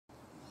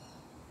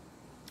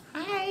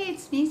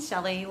It's me,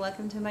 Shelly.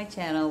 Welcome to my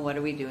channel. What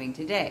are we doing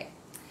today?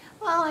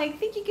 Well, I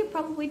think you can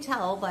probably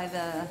tell by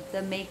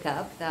the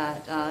makeup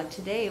that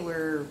today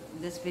we're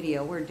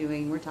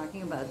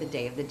talking about the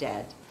Day of the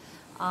Dead.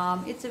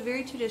 It's a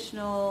very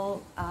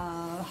traditional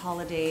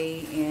holiday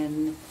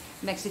in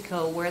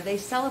Mexico where they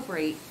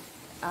celebrate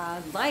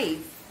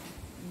life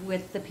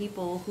with the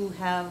people who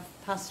have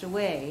passed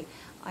away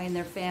in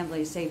their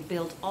families. They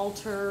built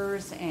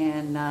altars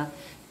and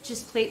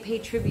just pay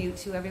tribute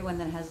to everyone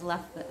that has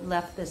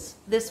left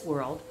this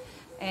world.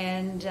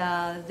 And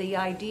the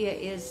idea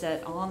is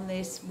that on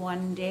this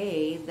one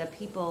day, the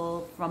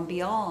people from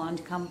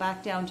beyond come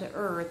back down to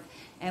earth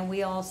and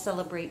we all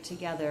celebrate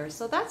together.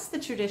 So that's the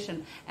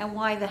tradition, and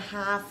why the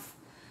half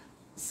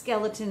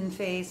skeleton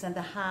face and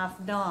the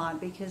half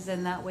not, because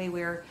then that way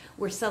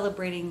we're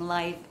celebrating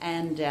life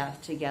and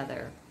death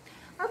together.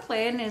 Our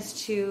plan is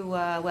to,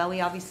 well, we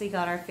obviously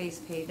got our face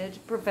painted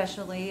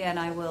professionally, and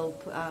I will,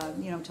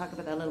 talk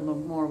about that a little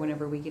bit more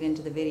whenever we get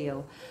into the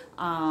video.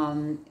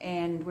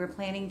 And we're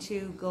planning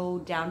to go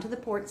down to the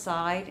port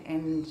side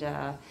and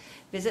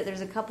visit.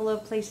 There's a couple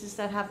of places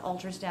that have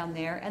altars down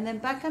there. And then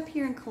back up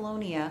here in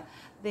Colonia,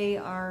 they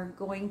are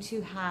going to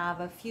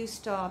have a few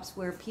stops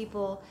where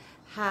people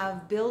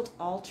have built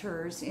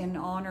altars in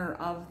honor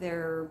of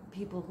their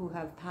people who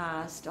have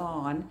passed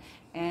on,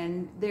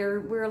 and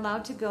we're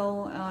allowed to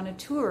go on a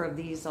tour of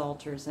these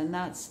altars, and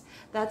that's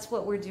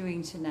what we're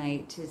doing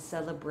tonight to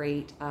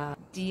celebrate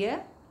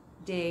Dia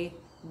de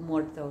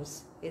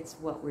Muertos. It's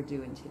what we're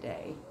doing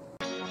today.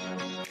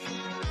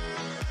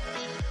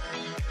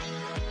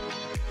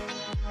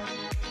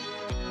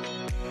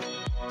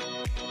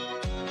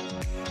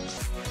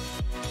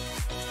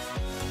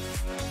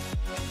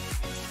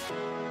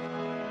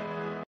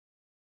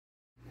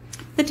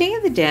 The Day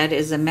of the Dead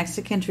is a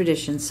Mexican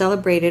tradition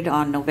celebrated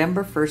on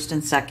November 1st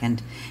and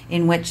 2nd,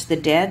 in which the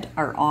dead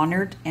are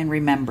honored and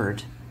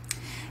remembered.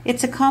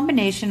 It's a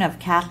combination of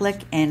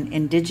Catholic and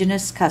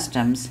indigenous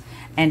customs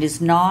and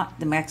is not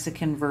the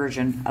Mexican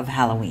version of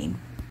Halloween.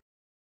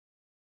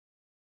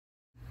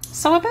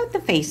 So about the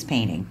face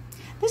painting.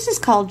 This is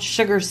called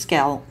sugar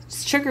skull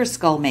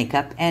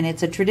makeup, and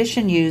it's a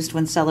tradition used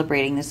when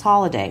celebrating this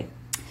holiday.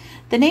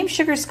 The name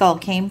sugar skull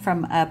came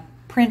from a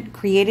print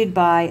created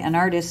by an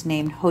artist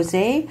named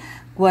Jose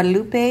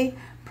Guadalupe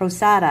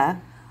Posada,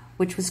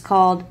 which was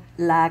called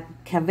La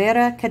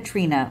Caveira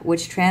Catrina,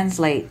 which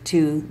translates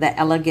to the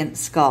elegant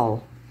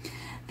skull.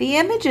 The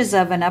image is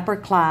of an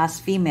upper-class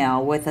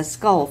female with a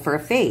skull for a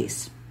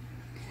face.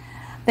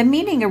 The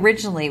meaning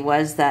originally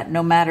was that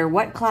no matter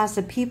what class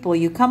of people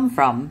you come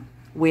from,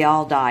 we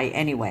all die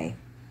anyway.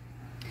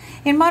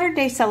 In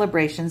modern-day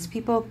celebrations,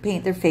 people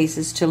paint their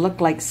faces to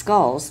look like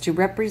skulls to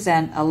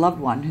represent a loved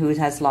one who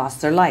has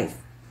lost their life.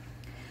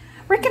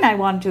 Rick and I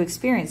wanted to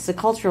experience the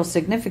cultural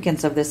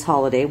significance of this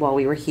holiday while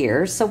we were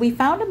here, so we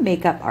found a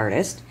makeup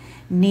artist,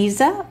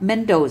 Niza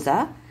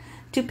Mendoza,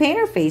 to paint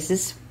our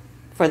faces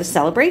for the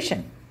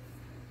celebration.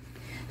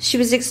 She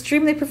was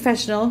extremely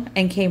professional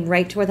and came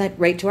right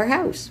to our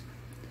house.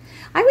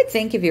 I would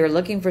think if you were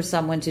looking for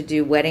someone to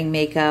do wedding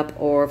makeup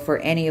or for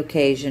any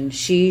occasion,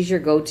 she's your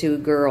go-to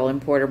girl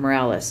in Puerto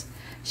Morelos.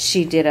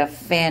 She did a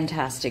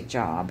fantastic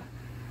job.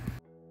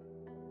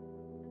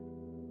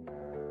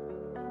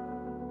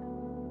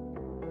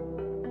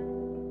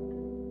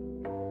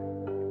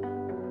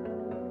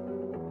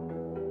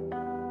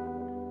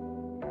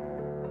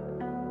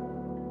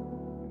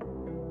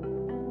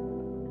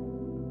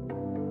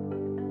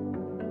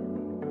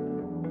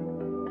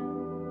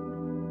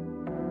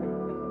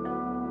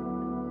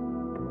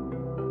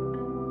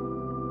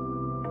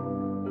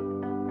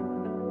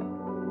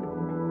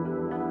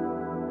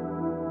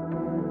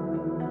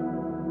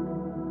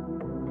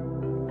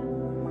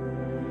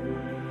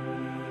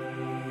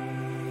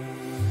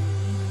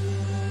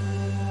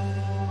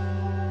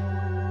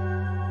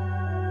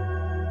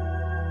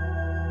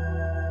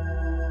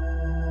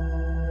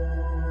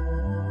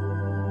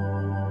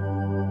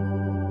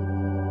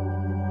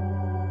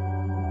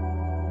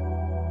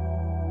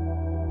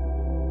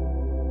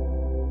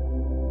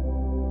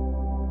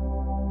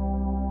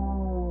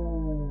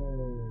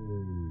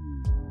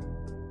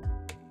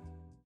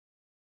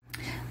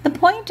 The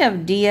point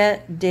of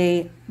Dia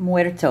de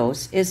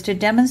Muertos is to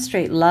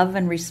demonstrate love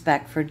and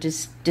respect for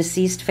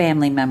deceased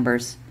family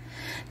members.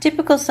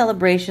 Typical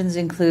celebrations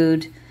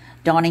include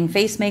donning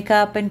face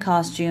makeup and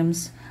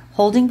costumes,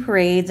 holding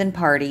parades and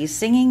parties,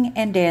 singing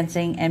and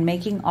dancing, and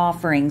making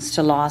offerings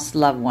to lost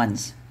loved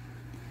ones.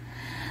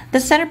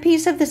 The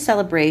centerpiece of the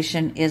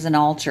celebration is an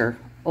altar,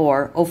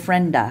 or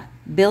ofrenda,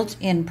 built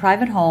in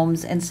private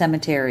homes and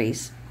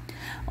cemeteries.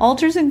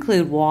 Altars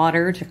include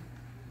water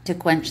to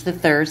quench the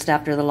thirst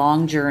after the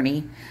long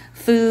journey,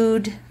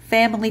 food,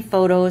 family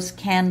photos,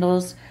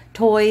 candles,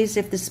 toys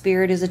if the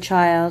spirit is a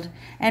child,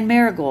 and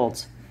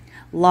marigolds,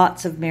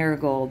 lots of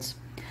marigolds,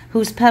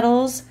 whose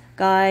petals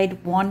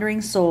guide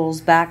wandering souls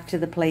back to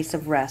the place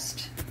of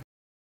rest.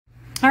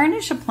 Our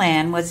initial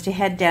plan was to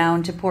head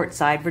down to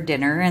Portside for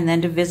dinner and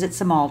then to visit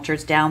some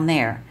altars down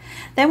there.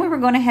 Then we were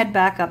going to head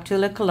back up to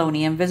La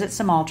Colonia and visit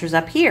some altars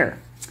up here.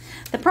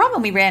 The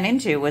problem we ran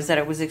into was that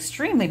it was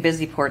extremely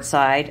busy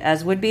portside,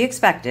 as would be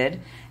expected,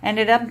 and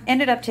it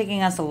ended up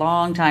taking us a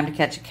long time to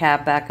catch a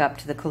cab back up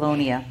to the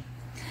Colonia.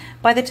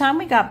 By the time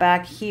we got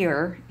back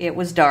here, it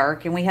was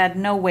dark, and we had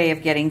no way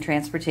of getting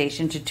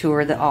transportation to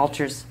tour the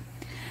altars.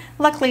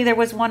 Luckily, there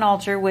was one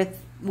altar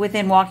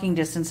within walking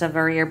distance of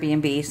our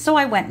Airbnb, so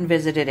I went and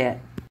visited it.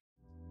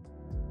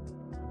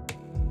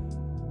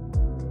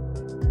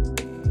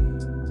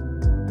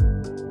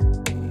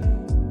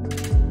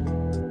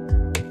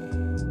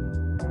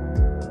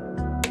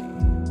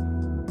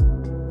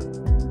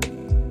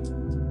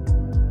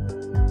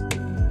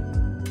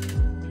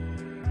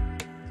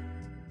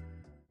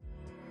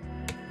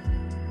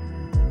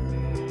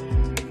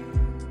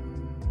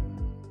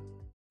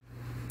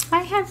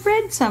 I have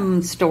read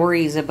some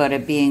stories about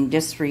it being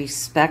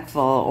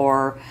disrespectful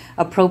or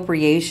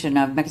appropriation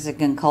of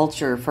Mexican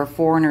culture for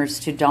foreigners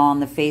to don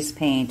the face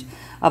paint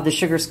of the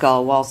sugar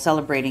skull while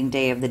celebrating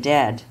Day of the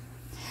Dead.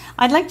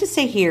 I'd like to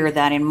say here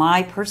that in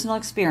my personal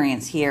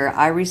experience here,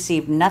 I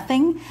received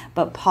nothing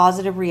but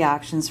positive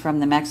reactions from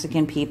the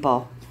Mexican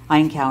people I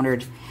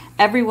encountered.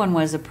 Everyone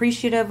was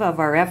appreciative of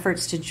our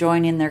efforts to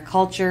join in their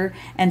culture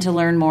and to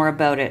learn more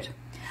about it.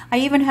 I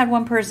even had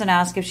one person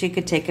ask if she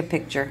could take a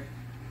picture.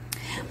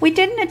 We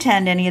didn't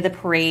attend any of the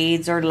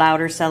parades or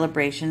louder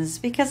celebrations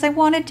because I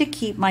wanted to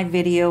keep my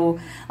video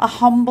a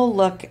humble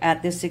look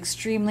at this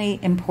extremely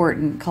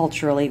important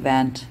cultural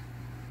event.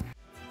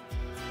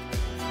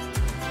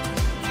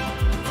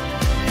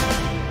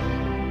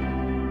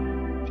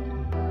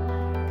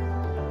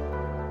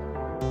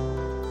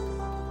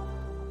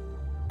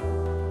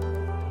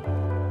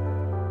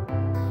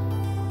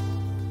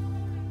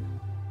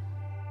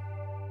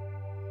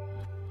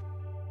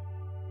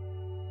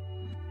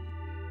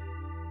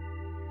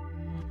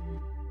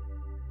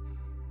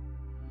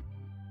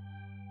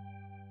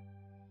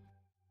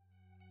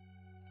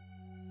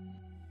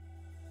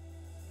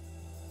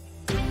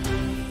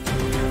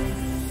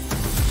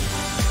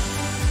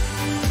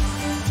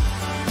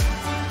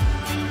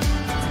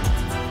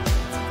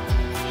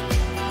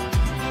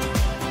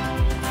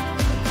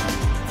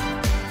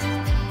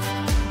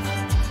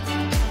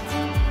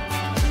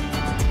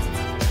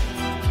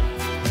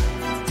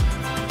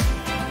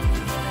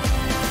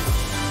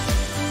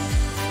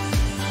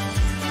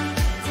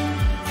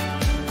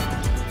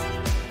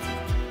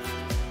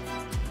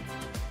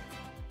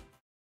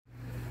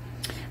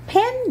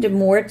 Pan de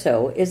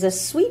Muerto is a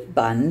sweet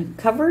bun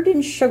covered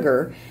in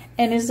sugar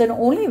and is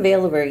only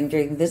available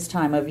during this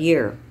time of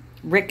year.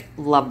 Rick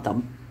loved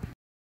them.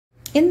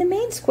 In the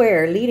main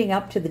square leading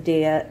up to the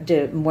Dia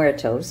de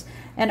Muertos,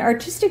 an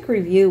artistic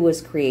review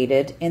was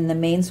created in the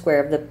main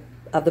square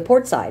of the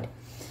port side.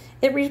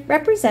 It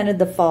represented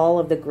the fall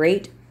of the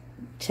great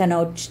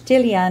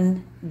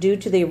Tenochtitlan due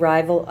to the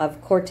arrival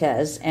of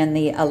Cortez and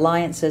the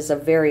alliances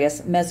of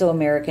various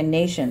Mesoamerican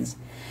nations.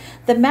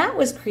 The mat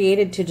was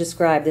created to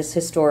describe this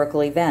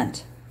historical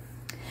event.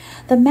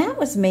 The mat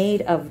was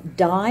made of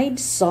dyed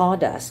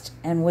sawdust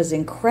and was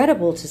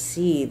incredible to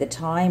see the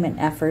time and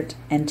effort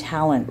and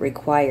talent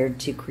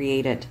required to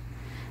create it.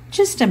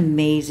 Just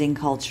amazing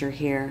culture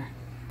here.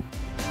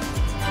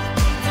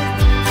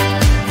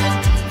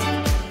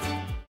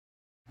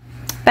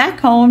 Back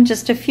home,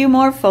 just a few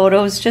more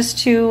photos just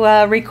to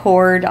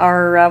record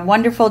our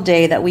wonderful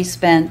day that we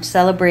spent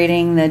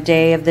celebrating the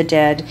Day of the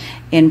Dead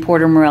in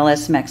Puerto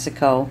Morelos,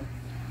 Mexico.